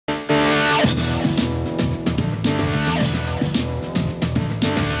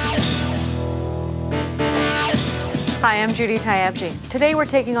Hi, I'm Judy Tyabji. Today we're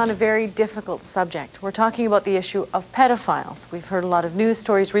taking on a very difficult subject. We're talking about the issue of pedophiles. We've heard a lot of news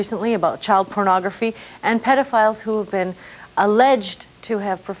stories recently about child pornography and pedophiles who have been alleged to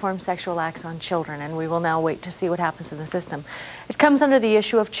have performed sexual acts on children, and we will now wait to see what happens in the system. It comes under the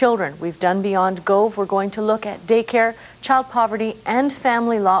issue of children. We've done Beyond Gove. We're going to look at daycare, child poverty, and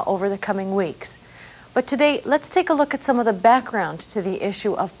family law over the coming weeks. But today, let's take a look at some of the background to the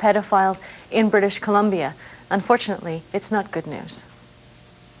issue of pedophiles in British Columbia. Unfortunately, it's not good news.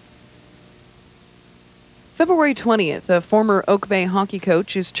 February 20th, a former Oak Bay hockey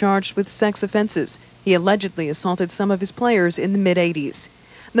coach is charged with sex offenses. He allegedly assaulted some of his players in the mid-'80s.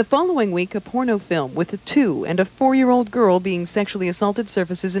 The following week, a porno film with a 2- and a 4-year-old girl being sexually assaulted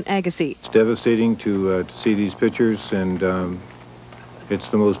surfaces in Agassiz. It's devastating to see these pictures, and it's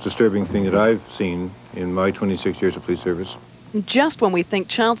the most disturbing thing that I've seen in my 26 years of police service. Just when we think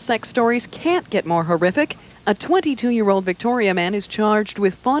child sex stories can't get more horrific, a 22-year-old Victoria man is charged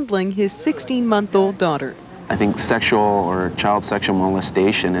with fondling his 16-month-old daughter. I think sexual or child sexual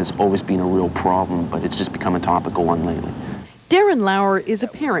molestation has always been a real problem, but it's just become a topical one lately. Darren Lauer is a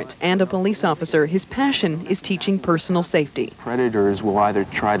parent and a police officer. His passion is teaching personal safety. Predators will either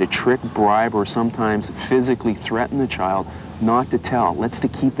try to trick, bribe, or sometimes physically threaten the child not to tell. Let's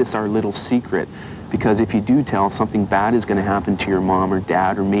keep this our little secret, because if you do tell, something bad is going to happen to your mom or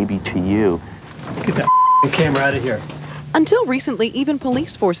dad or maybe to you. Get that camera out of here. Until recently, even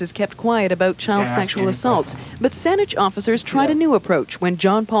police forces kept quiet about child sexual assaults. But Saanich officers tried a new approach when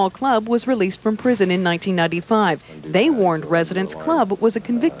John Paul Clubb was released from prison in 1995. They warned residents Clubb was a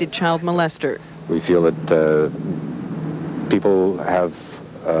convicted child molester. We feel that people have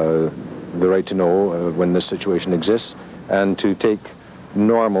the right to know when this situation exists and to take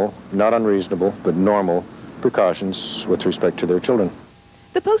normal, not unreasonable, but normal precautions with respect to their children.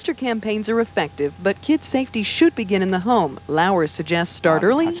 The poster campaigns are effective, but kids' safety should begin in the home. Lauer suggests start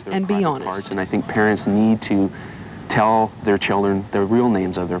early and be honest. And I think parents need to tell their children the real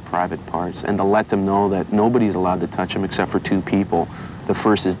names of their private parts and to let them know that nobody's allowed to touch them except for 2 people. The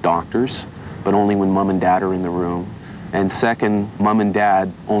first is doctors, but only when mom and dad are in the room. And second, mom and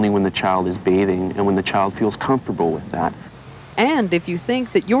dad only when the child is bathing and when the child feels comfortable with that. And if you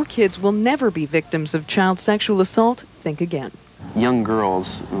think that your kids will never be victims of child sexual assault, think again. Young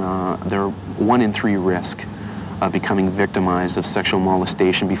girls, they're 1 in 3 risk of becoming victimized of sexual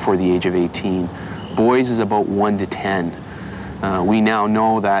molestation before the age of 18. Boys is about 1 to 10. We now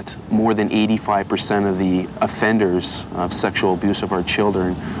know that more than 85% of the offenders of sexual abuse of our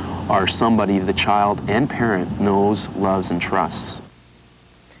children are somebody the child and parent knows, loves, and trusts.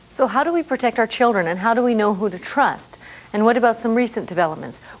 So how do we protect our children, and how do we know who to trust? And what about some recent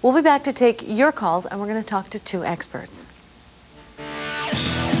developments? We'll be back to take your calls, and we're going to talk to 2 experts.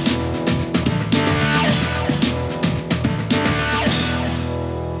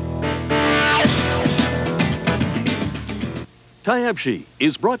 Tyabji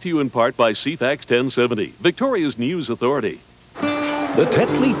is brought to you in part by CFAX 1070, Victoria's news authority. The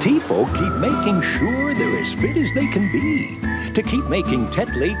Tetley tea folk keep making sure they're as fit as they can be to keep making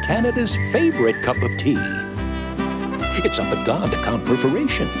Tetley Canada's favorite cup of tea. It's up at God to count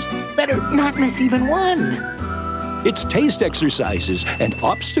perforations. Better not miss even one. It's taste exercises and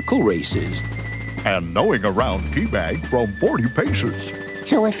obstacle races. And knowing a round tea bag from 40 paces.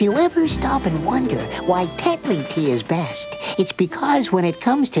 So if you ever stop and wonder why Tetley tea is best, it's because when it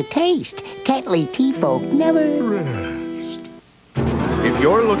comes to taste, Tetley tea folk never Rest. If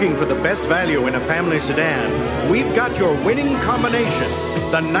you're looking for the best value in a family sedan, we've got your winning combination,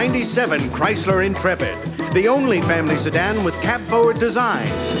 the 97 Chrysler Intrepid, the only family sedan with cab-forward design,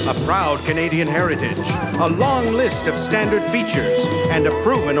 a proud Canadian heritage, a long list of standard features, and a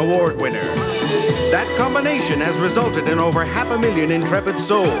proven award winner. That combination has resulted in over 500,000 Intrepids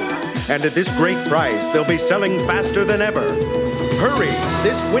sold, and at this great price, they'll be selling faster than ever. Hurry!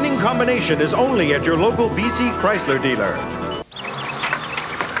 This winning combination is only at your local BC Chrysler dealer.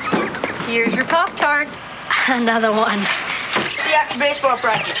 Here's your Pop-Tart. Another one. See you after baseball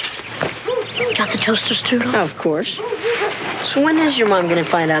practice. Got the toaster strudel? Of course. So when is your mom going to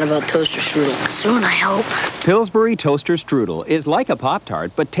find out about toaster strudel? Soon, I hope. Pillsbury Toaster Strudel is like a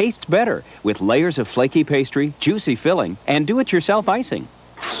Pop-Tart, but tastes better, with layers of flaky pastry, juicy filling, and do-it-yourself icing.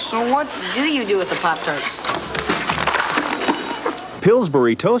 So what do you do with the Pop-Tarts?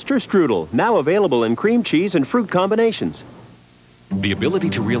 Pillsbury Toaster Strudel, now available in cream cheese and fruit combinations. The ability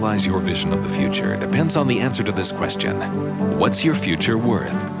to realize your vision of the future depends on the answer to this question. What's your future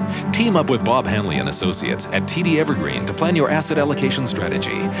worth? Team up with Bob Hanley and Associates at TD Evergreen to plan your asset allocation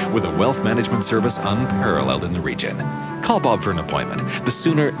strategy with a wealth management service unparalleled in the region. Call Bob for an appointment. The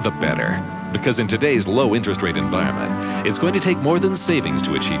sooner, the better. Because in today's low interest rate environment, it's going to take more than savings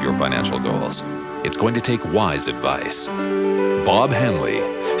to achieve your financial goals. It's going to take wise advice. Bob Hanley,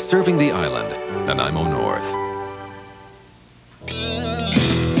 serving the island, Nanaimo North.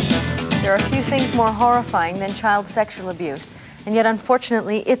 There are a few things more horrifying than child sexual abuse, and yet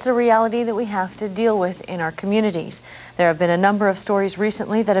unfortunately it's a reality that we have to deal with in our communities. There have been a number of stories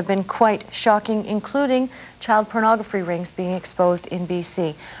recently that have been quite shocking, including child pornography rings being exposed in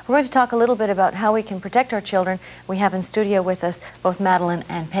BC. We're going to talk a little bit about how we can protect our children. We have in studio with us both Madeline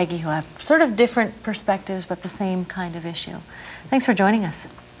and Peggy, who have sort of different perspectives but the same kind of issue. Thanks for joining us.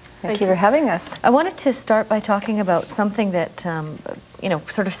 Thank you for having us. I wanted to start by talking about something that,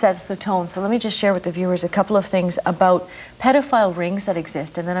 sort of sets the tone. So let me just share with the viewers a couple of things about pedophile rings that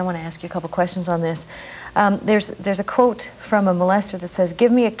exist, and then I want to ask you a couple questions on this. There's a quote from a molester that says,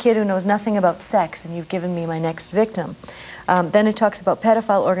 "Give me a kid who knows nothing about sex, and you've given me my next victim." Then it talks about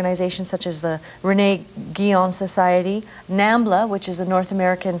pedophile organizations such as the Renee Guion Society, NAMBLA, which is a North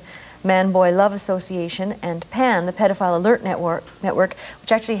American Man-Boy Love Association, and PAN, the Pedophile Alert Network,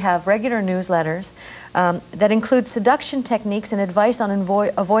 which actually have regular newsletters that include seduction techniques and advice on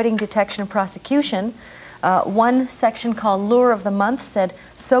avoiding detection and prosecution. One section called Lure of the Month said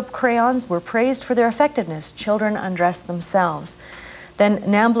soap crayons were praised for their effectiveness. Children undressed themselves. Then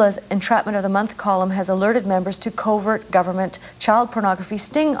NAMBLA's Entrapment of the Month column has alerted members to covert government child pornography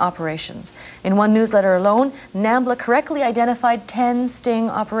sting operations. In one newsletter alone, NAMBLA correctly identified 10 sting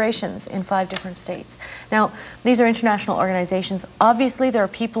operations in 5 different states. Now, these are international organizations. Obviously, there are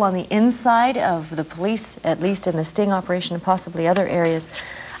people on the inside of the police, at least in the sting operation and possibly other areas.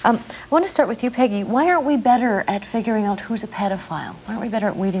 I want to start with you, Peggy. Why aren't we better at figuring out who's a pedophile? Why aren't we better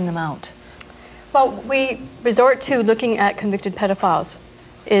at weeding them out? Well, we resort to looking at convicted pedophiles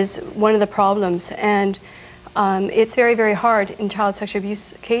is one of the problems, and it's very, very hard in child sexual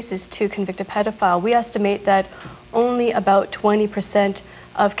abuse cases to convict a pedophile. We estimate that only about 20%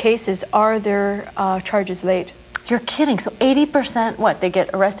 of cases are there charges laid. You're kidding. So 80%, what, they get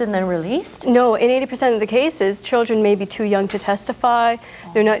arrested and then released? No, in 80% of the cases, children may be too young to testify,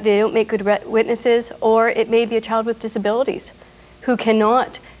 they don't make good witnesses, or it may be a child with disabilities who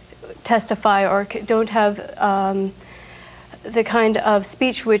cannot testify or don't have the kind of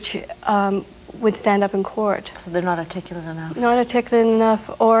speech which would stand up in court. So they're not articulate enough? Not articulate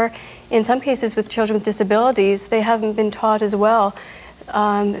enough, or in some cases with children with disabilities, they haven't been taught as well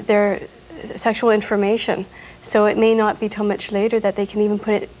their sexual information. So it may not be till much later that they can even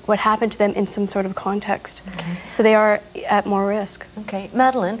put what happened to them in some sort of context. Okay. So they are at more risk. Okay.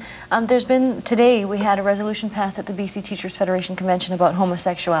 Madeline, there's been, today we had a resolution passed at the BC Teachers Federation Convention about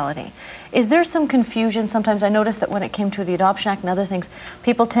homosexuality. Is there some confusion? Sometimes I notice that when it came to the Adoption Act and other things,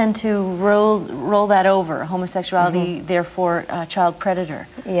 people tend to roll that over, homosexuality, therefore child predator.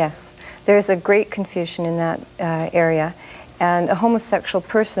 Yes. There's a great confusion in that area. And a homosexual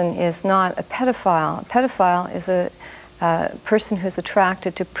person is not a pedophile. A pedophile is a person who's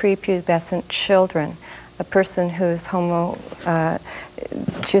attracted to prepubescent children. A person who's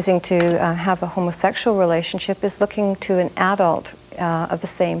choosing to have a homosexual relationship is looking to an adult of the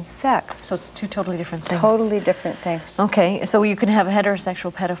same sex. So it's two totally different things. Totally different things. Okay, so you can have a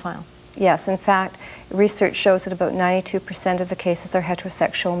heterosexual pedophile. Yes, in fact, research shows that about 92% of the cases are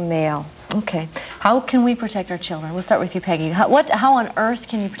heterosexual males. Okay. How can we protect our children? We'll start with you, Peggy. How on earth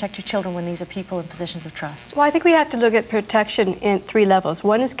can you protect your children when these are people in positions of trust? Well, I think we have to look at protection in 3 levels.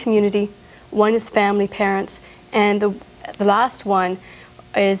 One is community, one is family, parents, and the last one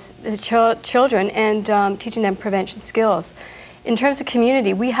is the children and teaching them prevention skills. In terms of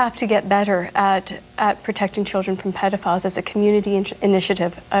community, we have to get better at protecting children from pedophiles as a community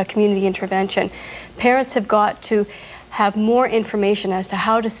initiative, a community intervention. Parents have got to have more information as to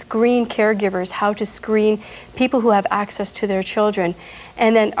how to screen caregivers, how to screen people who have access to their children.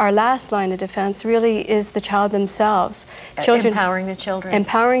 And then our last line of defense really is the child themselves. Empowering the children.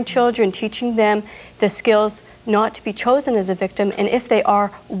 Empowering children, teaching them the skills not to be chosen as a victim, and if they are,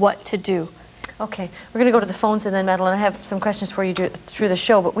 what to do. Okay, we're going to go to the phones, and then Madeline, I have some questions for you through the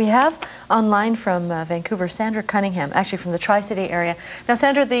show. But we have online from Vancouver, Sandra Cunningham, actually from the Tri-City area. Now,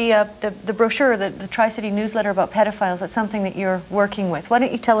 Sandra, the brochure, the Tri-City newsletter about pedophiles, that's something that you're working with. Why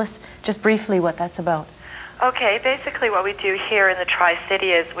don't you tell us just briefly what that's about? Okay, basically what we do here in the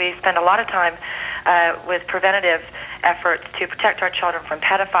Tri-City is we spend a lot of time with preventative efforts to protect our children from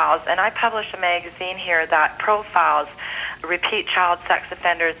pedophiles. And I publish a magazine here that profiles repeat child sex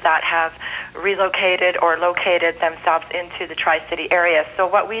offenders that have relocated or located themselves into the Tri-City area. So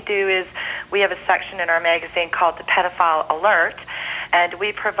what we do is we have a section in our magazine called the Pedophile Alert, and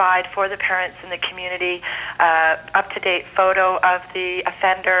we provide for the parents in the community up-to-date photo of the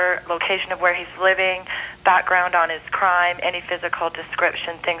offender, location of where he's living, background on his crime, any physical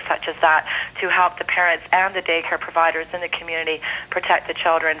description, things such as that, to help the parents and the daycare providers in the community protect the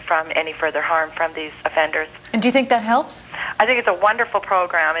children from any further harm from these offenders. And do you think that helps? I think it's a wonderful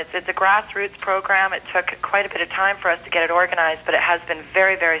program. It's a grassroots program. It took quite a bit of time for us to get it organized, but it has been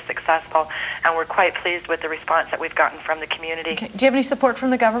very, very successful, and we're quite pleased with the response that we've gotten from the community. Okay. Do you have any support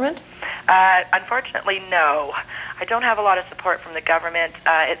from the government? Unfortunately, no. I don't have a lot of support from the government.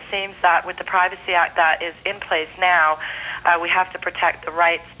 It seems that with the Privacy Act that is in place now, we have to protect the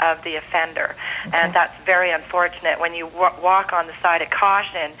rights of the offender. Okay. And that's very unfortunate. When you walk on the side of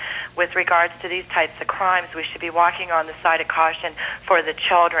caution with regards to these types of crimes, we should be walking on the side of caution for the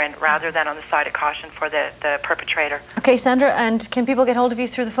children rather than on the side of caution for the perpetrator. Okay, Sandra, and can people get hold of you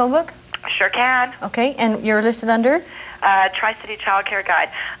through the phone book? Sure can. Okay, and you're listed under? Tri-City Child Care Guide.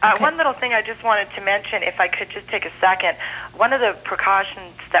 Okay. One little thing I just wanted to mention, if I could just take a second. One of the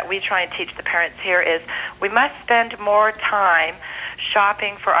precautions that we try and teach the parents here is we must spend more time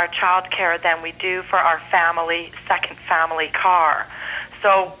shopping for our child care than we do for our second family car.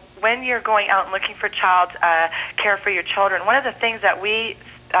 So when you're going out and looking for child care for your children, one of the things that we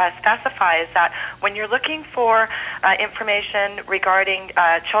specify is that when you're looking for information regarding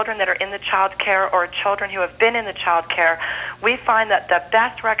children that are in the child care or children who have been in the child care, we find that the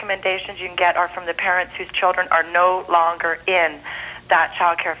best recommendations you can get are from the parents whose children are no longer in that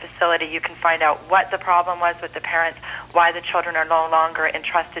child care facility. You can find out what the problem was with the parents, why the children are no longer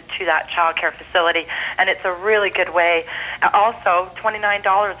entrusted to that child care facility, and it's a really good way. Also,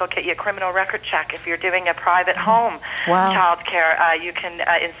 $29 will get you a criminal record check if you're doing a private home child care. You can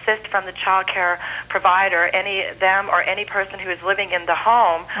insist from the child care provider, them or any person who is living in the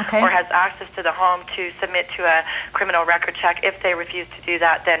home or has access to the home, to submit to a criminal record check. If they refuse to do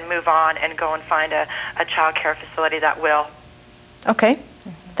that, then move on and go and find a child care facility that will. Okay.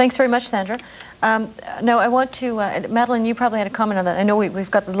 Thanks very much, Sandra. Now, I want to, Madeline, you probably had a comment on that. I know we've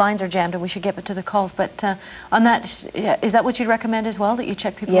got the lines are jammed and we should get to the calls, but on that, is that what you'd recommend as well, that you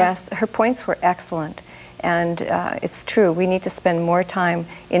check people out? Yes, her points were excellent. And it's true, we need to spend more time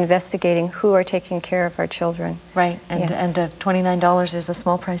investigating who are taking care of our children. Right, and $29 is a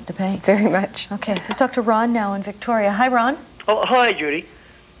small price to pay. Very much. Okay, let's talk to Ron now in Victoria. Hi, Ron. Oh, hi, Judy.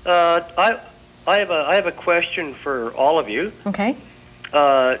 I have a question for all of you. Okay.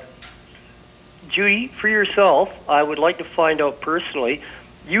 Judy, for yourself, I would like to find out personally.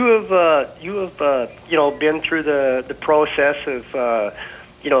 You have been through the process of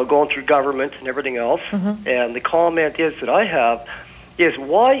going through government and everything else. Mm-hmm. And the comment that I have is,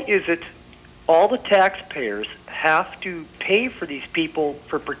 why is it all the taxpayers have to pay for these people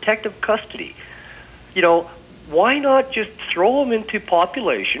for protective custody? Why not just throw them into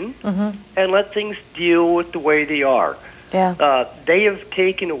population and let things deal with the way they are? Yeah. They have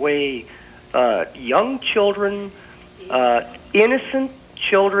taken away young children, innocent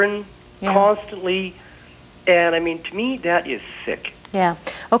children constantly, and I mean, to me, that is sick. Yeah.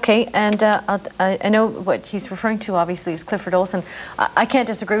 Okay. And I know what he's referring to, obviously, is Clifford Olson. I can't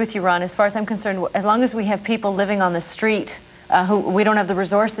disagree with you, Ron. As far as I'm concerned, as long as we have people living on the street who we don't have the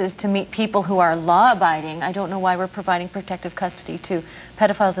resources to meet people who are law-abiding, I don't know why we're providing protective custody to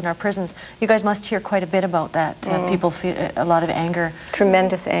pedophiles in our prisons. You guys must hear quite a bit about that. People feel a lot of anger.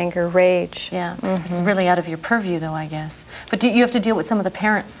 Tremendous anger, rage. Yeah. It's really out of your purview, though, I guess. But you have to deal with some of the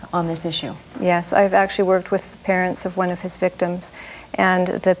parents on this issue. Yes, I've actually worked with the parents of one of his victims, and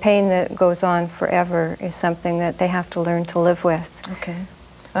the pain that goes on forever is something that they have to learn to live with. Okay.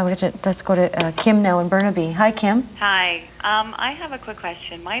 Let's go to Kim now in Burnaby. Hi, Kim. Hi. I have a quick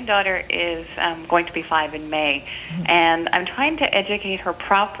question. My daughter is going to be 5 in May, and I'm trying to educate her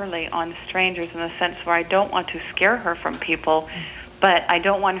properly on strangers in the sense where I don't want to scare her from people, but I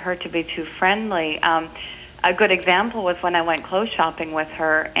don't want her to be too friendly. A good example was when I went clothes shopping with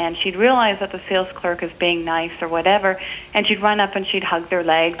her, and she'd realize that the sales clerk is being nice or whatever, and she'd run up and she'd hug their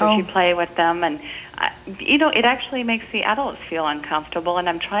legs or she'd play with them, and it actually makes the adults feel uncomfortable, and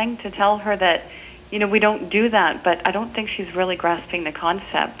I'm trying to tell her that, we don't do that, but I don't think she's really grasping the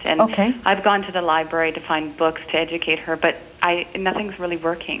concept. And I've gone to the library to find books to educate her, but nothing's really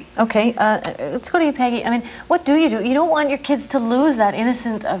working. Okay, let's go to you, Peggy. I mean, what do? You don't want your kids to lose that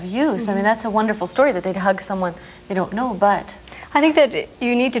innocence of youth. I mean, that's a wonderful story that they'd hug someone they don't know, but... I think that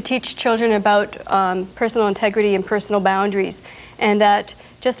you need to teach children about personal integrity and personal boundaries, and that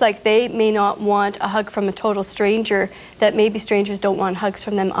just like they may not want a hug from a total stranger, that maybe strangers don't want hugs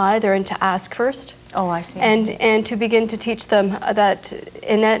from them either, and to ask first. Oh, I see. And to begin to teach them that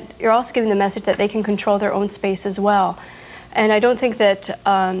you're also giving the message that they can control their own space as well. And I don't think that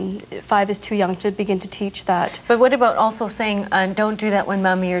 5 is too young to begin to teach that. But what about also saying, don't do that when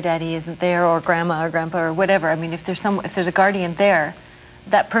mommy or daddy isn't there, or grandma or grandpa or whatever? I mean, if there's a guardian there,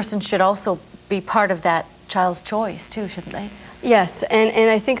 that person should also be part of that child's choice too, shouldn't they? Yes, and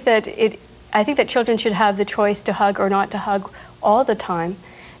I think that children should have the choice to hug or not to hug all the time.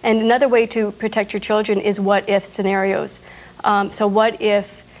 And another way to protect your children is what-if scenarios. So what if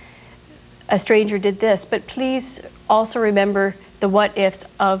a stranger did this? But please also remember the what-ifs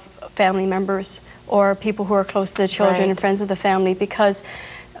of family members or people who are close to the children and friends of the family, because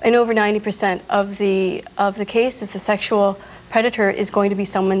in over 90% of the cases, the sexual predator is going to be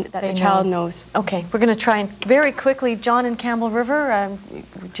someone that the child knows. Okay, we're going to try and very quickly, John in Campbell River,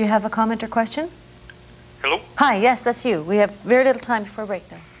 do you have a comment or question? Hello? Hi, yes, that's you. We have very little time before break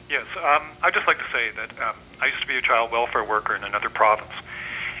though. Yes, I'd just like to say that I used to be a child welfare worker in another province,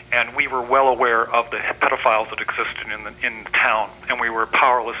 and we were well aware of the pedophiles that existed in the town, and we were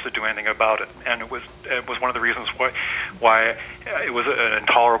powerless to do anything about it. And it was one of the reasons why it was an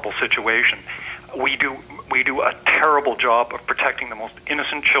intolerable situation. We do a terrible job of protecting the most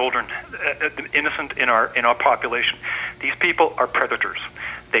innocent children, innocent in our population. These people are predators.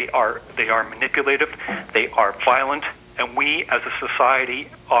 They are manipulative. They are violent, and we as a society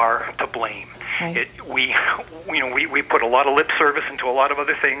are to blame. Right. We put a lot of lip service into a lot of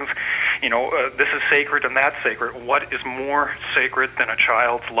other things. This is sacred and that's sacred. What is more sacred than a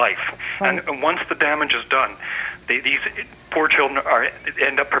child's life? Right. And once the damage is done, these poor children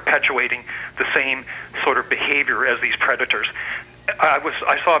end up perpetuating the same sort of behavior as these predators.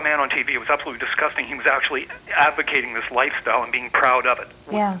 I saw a man on TV. It was absolutely disgusting. He was actually advocating this lifestyle and being proud of it.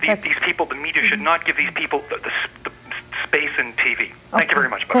 Yeah, these people, the media should not give these people the space in TV. Thank you very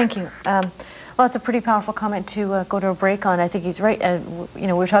much. Bye. Thank you. Well, it's a pretty powerful comment to go to a break on. I think he's right.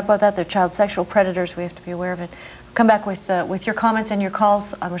 We were talking about that. They're child sexual predators. We have to be aware of it. Come back with your comments and your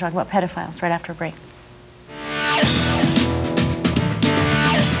calls. We're talking about pedophiles right after a break.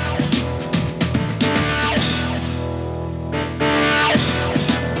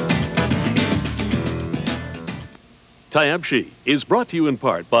 Tyabji is brought to you in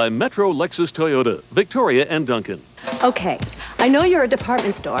part by Metro Lexus Toyota, Victoria and Duncan. Okay, I know you're a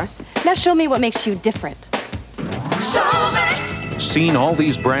department store. Now show me what makes you different. Show me! Seen all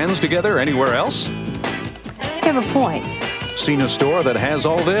these brands together anywhere else? You have a point. Seen a store that has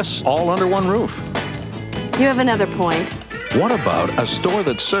all this all under one roof? You have another point. What about a store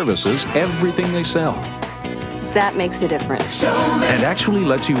that services everything they sell? That makes a difference. And actually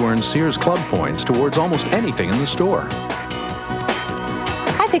lets you earn Sears Club points towards almost anything in the store.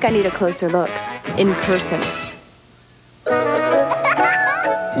 I think I need a closer look. In person.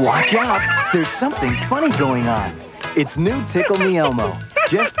 Watch out! There's something funny going on. It's new Tickle Me Elmo.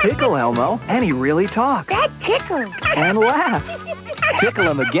 Just tickle Elmo, and he really talks. That tickles. And laughs. Tickle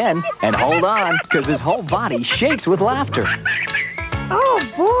him again, and hold on, because his whole body shakes with laughter. Oh,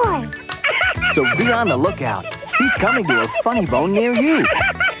 boy. So be on the lookout. He's coming to a funny bone near you.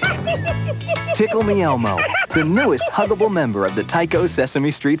 Tickle Me Elmo, the newest huggable member of the Tyco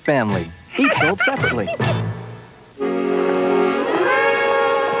Sesame Street family. Each sold separately.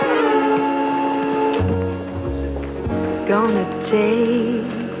 Gonna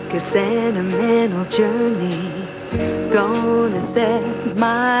take a sentimental journey. Gonna set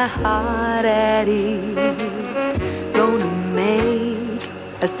my heart at ease. Gonna make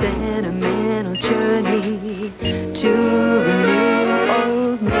a sentimental journey to renew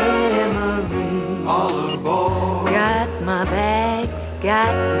old memories. All aboard. Got my bag,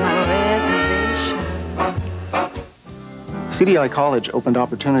 got my reservation. CDI College opened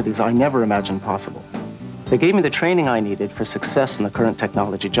opportunities I never imagined possible. They gave me the training I needed for success in the current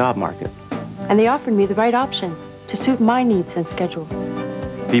technology job market. And they offered me the right options to suit my needs and schedule.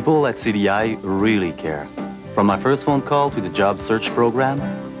 People at CDI really care. From my first phone call to the job search program,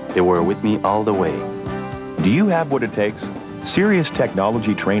 they were with me all the way. Do you have what it takes? Serious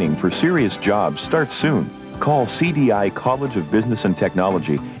technology training for serious jobs starts soon. Call CDI College of Business and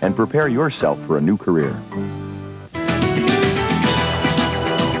Technology and prepare yourself for a new career.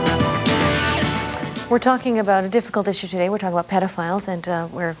 We're talking about a difficult issue today. We're talking about pedophiles, and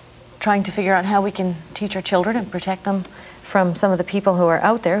we're trying to figure out how we can teach our children and protect them from some of the people who are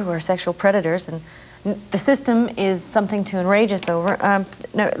out there who are sexual predators. And the system is something to enrage us over.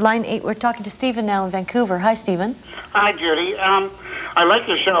 Line 8, we're talking to Stephen now in Vancouver. Hi, Stephen. Hi, Judy. I like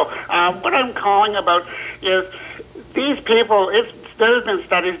your show. What I'm calling about is these people, there's been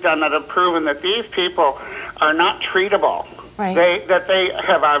studies done that have proven that these people are not treatable. Right. That they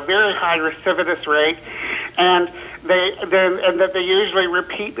have a very high recidivist rate, and that they usually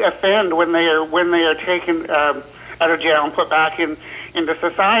repeat offend when they are taken out of jail and put back into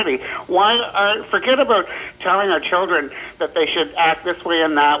society. Forget about telling our children that they should act this way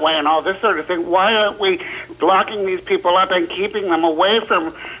and that way and all this sort of thing. Why aren't we locking these people up and keeping them away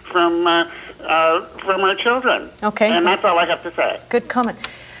from our children? Okay. And that's all I have to say. Good comment.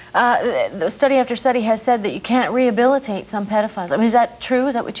 The study after study has said that you can't rehabilitate some pedophiles. I mean, is that true?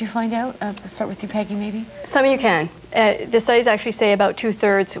 Is that what you find out? Start with you, Peggy, maybe? Some you can. The studies actually say about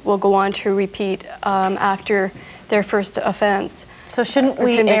 2/3 will go on to repeat after their first offense. So shouldn't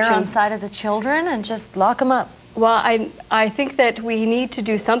we err on the side of the children and just lock them up? Well, I think that we need to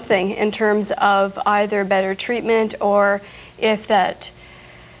do something in terms of either better treatment, or if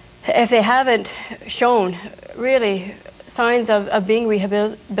they haven't shown really signs of being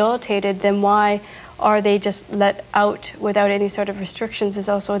rehabilitated, then why are they just let out without any sort of restrictions is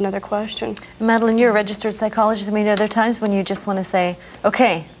also another question. Madeline, you're a registered psychologist. I mean, are there times when you just want to say,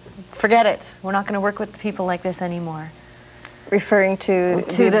 okay, forget it, we're not going to work with people like this anymore? Referring to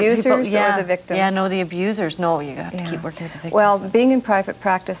the abusers or the victims? Yeah, no, the abusers. No, you have to keep working with the victims. Well, being in private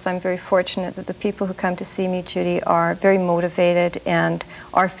practice, I'm very fortunate that the people who come to see me, Judy, are very motivated and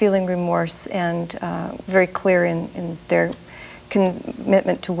are feeling remorse and very clear in their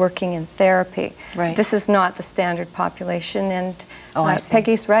commitment to working in therapy. Right. This is not the standard population, and I see.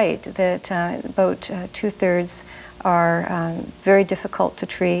 Peggy's right that about 2/3 are very difficult to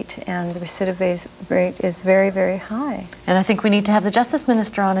treat, and the recidivation rate is very, very high. And I think we need to have the Justice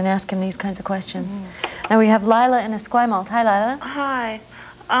Minister on and ask him these kinds of questions. Now we have Lila in Esquimalt. Hi, Lila. Hi.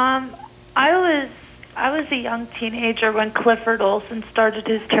 I was a young teenager when Clifford Olson started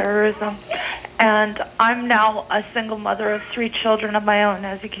his terrorism, and I'm now a single mother of 3 children of my own,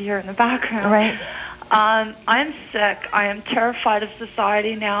 as you can hear in the background. Right. I'm sick. I am terrified of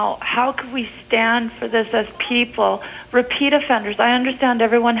society now. How can we stand for this as people? Repeat offenders. I understand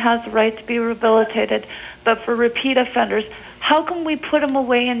everyone has the right to be rehabilitated, but for repeat offenders, how can we put them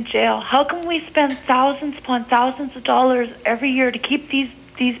away in jail? How can we spend thousands upon thousands of dollars every year to keep these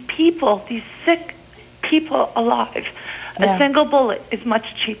people, these sick people alive? Yeah. A single bullet is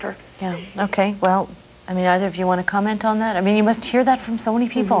much cheaper. Yeah, okay, well, I mean, either of you want to comment on that? I mean, you must hear that from so many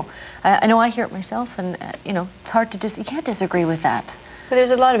people. I know I hear it myself, and, you know, it's hard to you can't disagree with that. But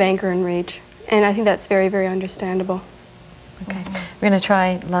there's a lot of anger and rage, and I think that's very, very understandable. Okay, we're going to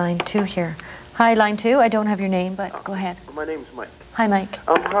try line 2 here. Hi, line 2. I don't have your name, but go ahead. My name's Mike. Hi, Mike.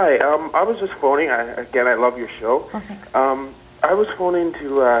 Hi. I was just phoning. Again, I love your show. Oh, thanks. I was phoning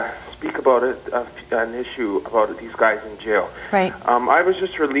to speak about an issue about these guys in jail. Right. I was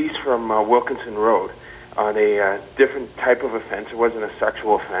just released from Wilkinson Road on a different type of offense. It wasn't a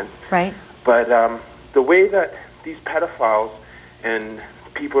sexual offense. Right. But the way that these pedophiles and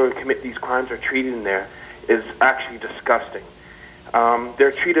people who commit these crimes are treated in there is actually disgusting.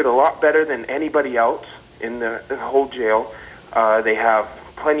 They're treated a lot better than anybody else in the whole jail. They have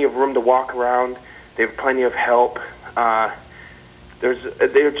plenty of room to walk around. They have plenty of help.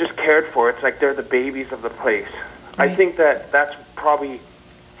 They're just cared for. It's like they're the babies of the place. Right. I think that's probably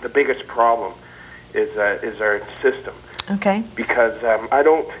the biggest problem is our system. Okay. Because I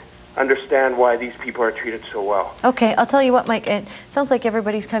don't understand why these people are treated so well. Okay, I'll tell you what, Mike, it sounds like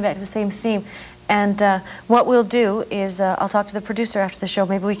everybody's coming back to the same theme. And what we'll do is I'll talk to the producer after the show.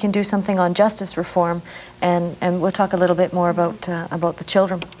 Maybe we can do something on justice reform, and we'll talk a little bit more about the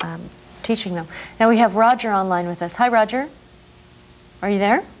children, teaching them. Now we have Roger online with us. Hi, Roger. Are you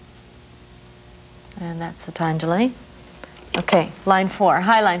there? And that's a time delay. Okay, line 4.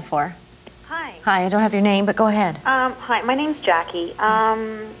 Hi, line 4. Hi. Hi, I don't have your name, but go ahead. Hi, my name's Jackie.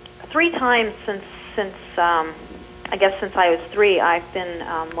 3 times since I guess since I was 3, I've been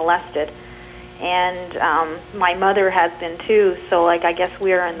molested. And my mother has been too, so like I guess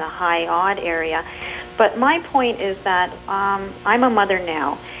we're in the high odd area. But my point is that I'm a mother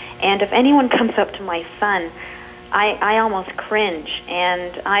now, and if anyone comes up to my son, I almost cringe,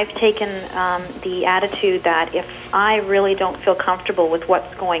 and I've taken the attitude that if I really don't feel comfortable with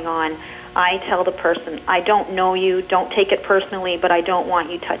what's going on, I tell the person, I don't know you, don't take it personally, but I don't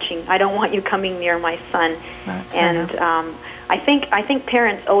want you I don't want you coming near my son. And I think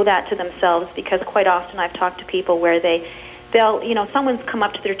parents owe that to themselves, because quite often I've talked to people where they'll, you know, someone's come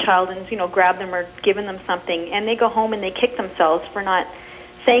up to their child and, you know, grabbed them or given them something, and they go home and they kick themselves for not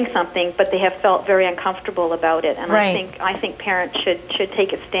saying something, but they have felt very uncomfortable about it. And right. I think parents should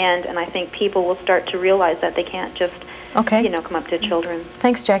take a stand, and I think people will start to realize that they can't just, you know, come up to children.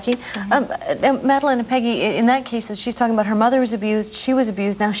 Thanks, Jackie. Madeline and Peggy, in that case, she's talking about her mother was abused, she was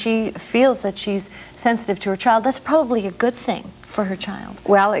abused, now she feels that she's sensitive to her child. That's probably a good thing for her child.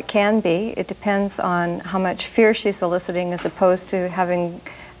 Well, it can be. It depends on how much fear she's eliciting, as opposed to having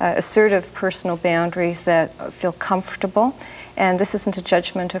assertive personal boundaries that feel comfortable. And this isn't a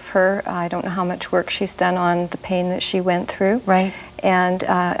judgment of her. I don't know how much work she's done on the pain that she went through. Right. And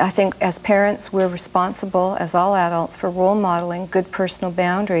I think as parents, we're responsible, as all adults, for role modeling good personal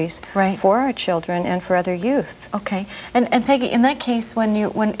boundaries for our children and for other youth. Okay. And Peggy, in that case,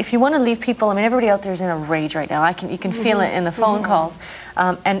 if you want to leave people, I mean, everybody out there is in a rage right now. You can feel it in the phone calls,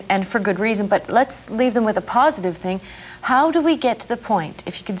 and for good reason. But let's leave them with a positive thing. How do we get to the point,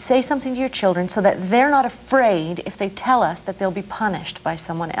 if you can say something to your children so that they're not afraid if they tell us that they'll be punished by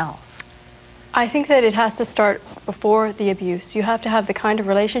someone else? I think that it has to start before the abuse. You have to have the kind of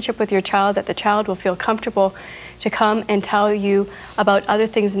relationship with your child that the child will feel comfortable to come and tell you about other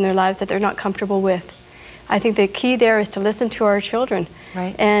things in their lives that they're not comfortable with. I think the key there is to listen to our children.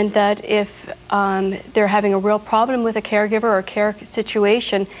 Right. And that if they're having a real problem with a caregiver or care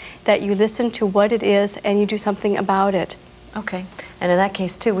situation, that you listen to what it is and you do something about it. Okay. And in that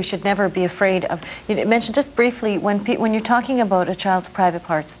case, too, we should never be afraid of... You mentioned just briefly, when you're talking about a child's private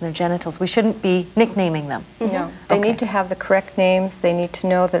parts and their genitals, we shouldn't be nicknaming them. No. They need to have the correct names. They need to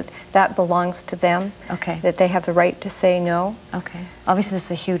know that that belongs to them. Okay. That they have the right to say no. Okay. Obviously, this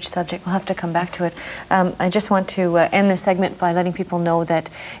is a huge subject. We'll have to come back to it. I just want to end this segment by letting people know that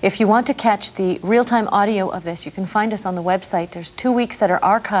if you want to catch the real-time audio of this, you can find us on the website. There's 2 weeks that are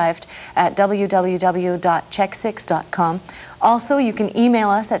archived at www.check6.com. Also, you can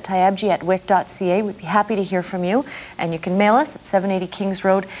email us at tyabji@wic.ca. We'd be happy to hear from you. And you can mail us at 780 Kings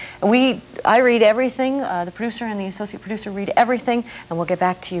Road. I read everything. The producer and the associate producer read everything. And we'll get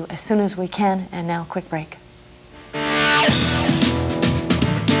back to you as soon as we can. And now, quick break.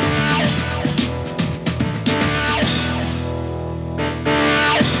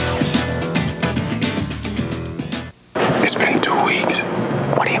 It's been 2 weeks.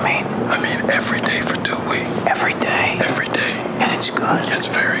 What do you mean? I mean every day for 2 weeks. Every day? Every day. And it's good? It's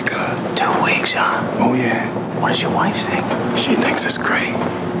very good. 2 weeks, huh? Oh, yeah. What does your wife think? She thinks it's great.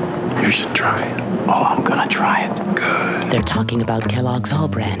 You should try it. Oh, I'm gonna try it. Good. They're talking about Kellogg's All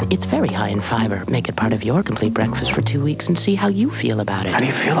Brand. It's very high in fiber. Make it part of your complete breakfast for 2 weeks and see how you feel about it. How do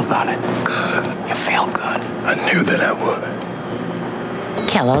you feel about it? Good. You feel good. I knew that I would.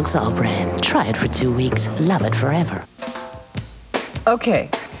 Kellogg's All Brand. Try it for 2 weeks. Love it forever. Okay.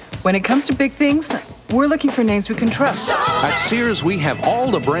 When it comes to big things, we're looking for names we can trust. At Sears, we have all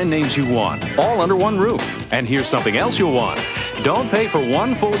the brand names you want, all under one roof. And here's something else you'll want. Don't pay for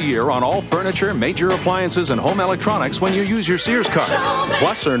 1 full year on all furniture, major appliances, and home electronics when you use your Sears card.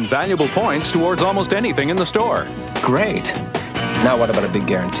 Plus, earn valuable points towards almost anything in the store. Great. Now what about a big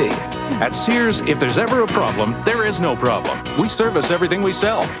guarantee? At Sears, if there's ever a problem, there is no problem. We service everything we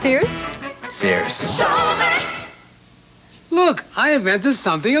sell. Sears? Sears. Look, I invented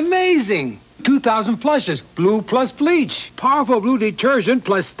something amazing. 2,000 flushes, blue plus bleach. Powerful blue detergent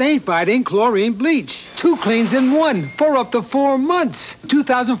plus stain-fighting chlorine bleach. 2 cleans in 1 for up to 4 months.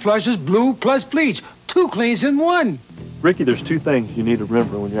 2,000 flushes, blue plus bleach. 2 cleans in 1. Ricky, there's 2 things you need to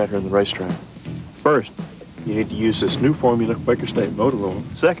remember when you're out here on the racetrack. First, you need to use this new formula Quaker State motor oil.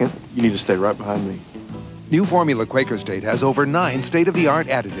 Second, you need to stay right behind me. New formula Quaker State has over 9 state-of-the-art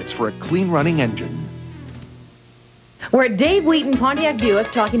additives for a clean-running engine. We're at Dave Wheaton Pontiac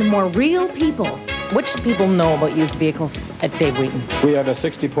Buick talking to more real people. What should people know about used vehicles at Dave Wheaton? We have a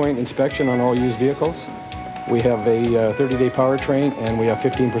 60-point inspection on all used vehicles. We have a 30-day powertrain, and we have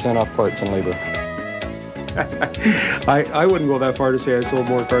 15% off parts and labor. I wouldn't go that far to say I sold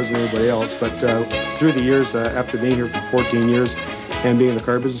more cars than anybody else, but through the years, after being here for 14 years and being in the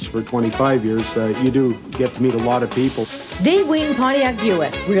car business for 25 years, you do get to meet a lot of people. Dave Wheaton Pontiac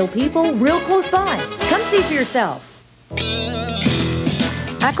Buick. Real people, real close by. Come see for yourself.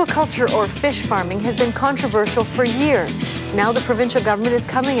 Aquaculture or fish farming has been controversial for years. Now the provincial government is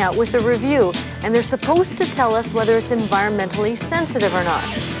coming out with a review, and they're supposed to tell us whether it's environmentally sensitive or not.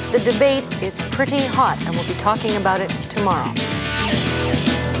 The debate is pretty hot, and we'll be talking about it tomorrow.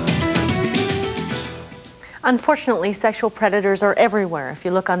 Unfortunately, sexual predators are everywhere. If you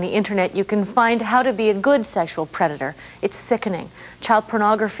look on the internet, you can find how to be a good sexual predator. It's sickening. Child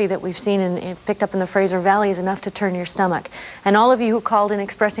pornography that we've seen and picked up in the Fraser Valley is enough to turn your stomach. And all of you who called in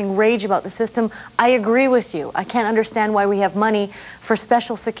expressing rage about the system, I agree with you. I can't understand why we have money for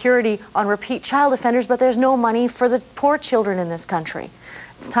special security on repeat child offenders, but there's no money for the poor children in this country.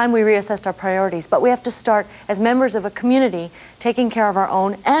 It's time we reassessed our priorities, but we have to start as members of a community taking care of our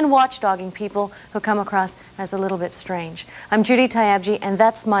own and watchdogging people who come across as a little bit strange. I'm Judy Tyabji, and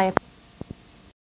that's my opinion.